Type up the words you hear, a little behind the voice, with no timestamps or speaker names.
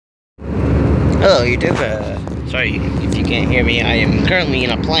Hello YouTube, sorry if you can't hear me, I am currently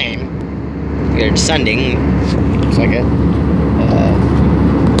in a plane. We're descending, looks like it.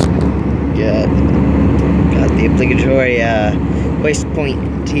 Got the obligatory waste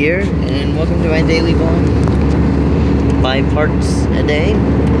point here, and welcome to my daily vlog. 5 parts a day.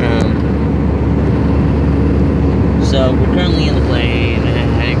 So we're currently in the plane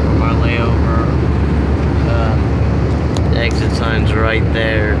and heading from our layover. The exit sign's right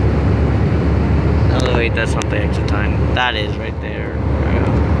there. Oh wait, that's not the exit sign. That is right there.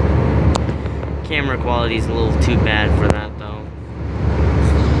 Camera quality's a little too bad for that though.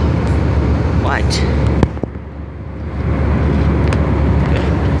 What?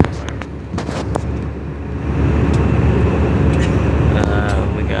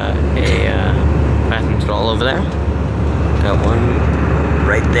 We got a bathroom stall over there. Got one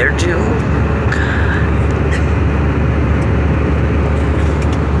right there too.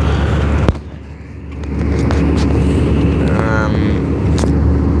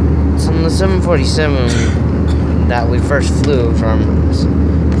 So on the 747 that we first flew from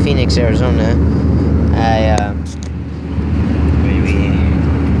Phoenix, Arizona, maybe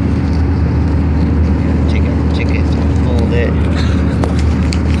take a ticket, hold it.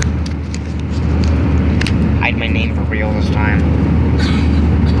 Hide my name for real this time.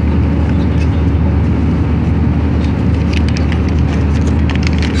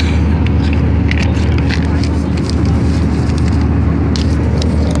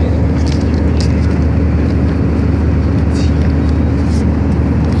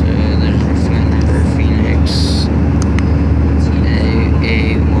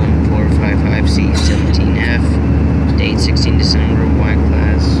 Date 16 December, Y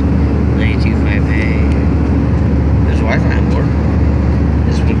class, 925A. There's Wi-Fi on board.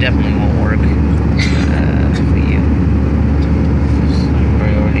 This one definitely won't work for you.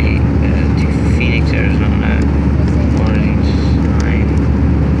 Priority to Phoenix, Arizona. Morning time.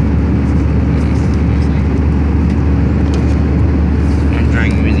 I'm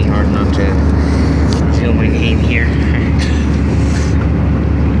trying really hard not to feel my name here.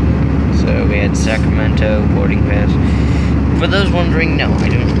 So we had Sacramento boarding pass. For those wondering, no, I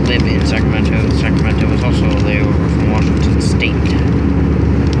don't live in Sacramento. Sacramento is also a layover from Washington State.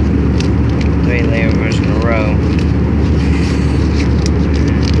 3 layovers in a row.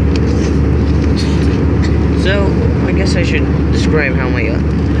 So I guess I should describe how my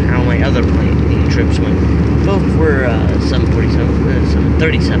other plane trips went. Both were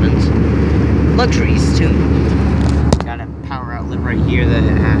 737s. Luxuries too. Got a power outlet right here that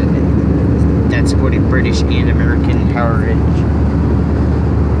supported British and American powerage.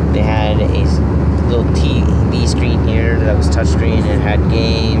 They had a little TV screen here that was touchscreen. It had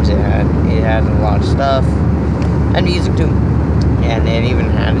games. It had a lot of stuff, and music too. And it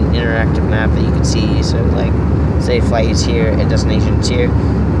even had an interactive map that you could see. So, like, say flight is here and destination is here,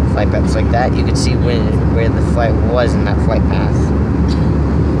 flight paths like that. You could see where the flight was in that flight path.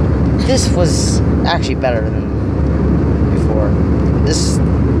 This was actually better than before.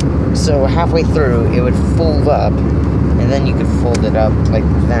 So halfway through, it would fold up, and then you could fold it up like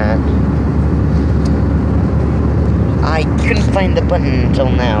that. I couldn't find the button until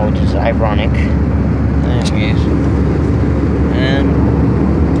now, which is ironic. Anyways, and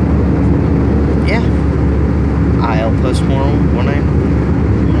yeah, I'll post more when I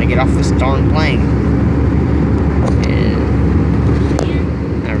get off this darn plane.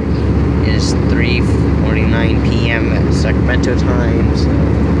 It is 3:49 p.m. at Sacramento time, so.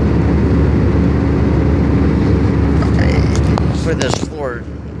 For those Florida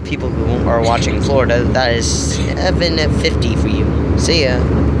people who are watching Florida, that is 7:50 for you. See ya.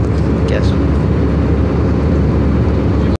 Guess.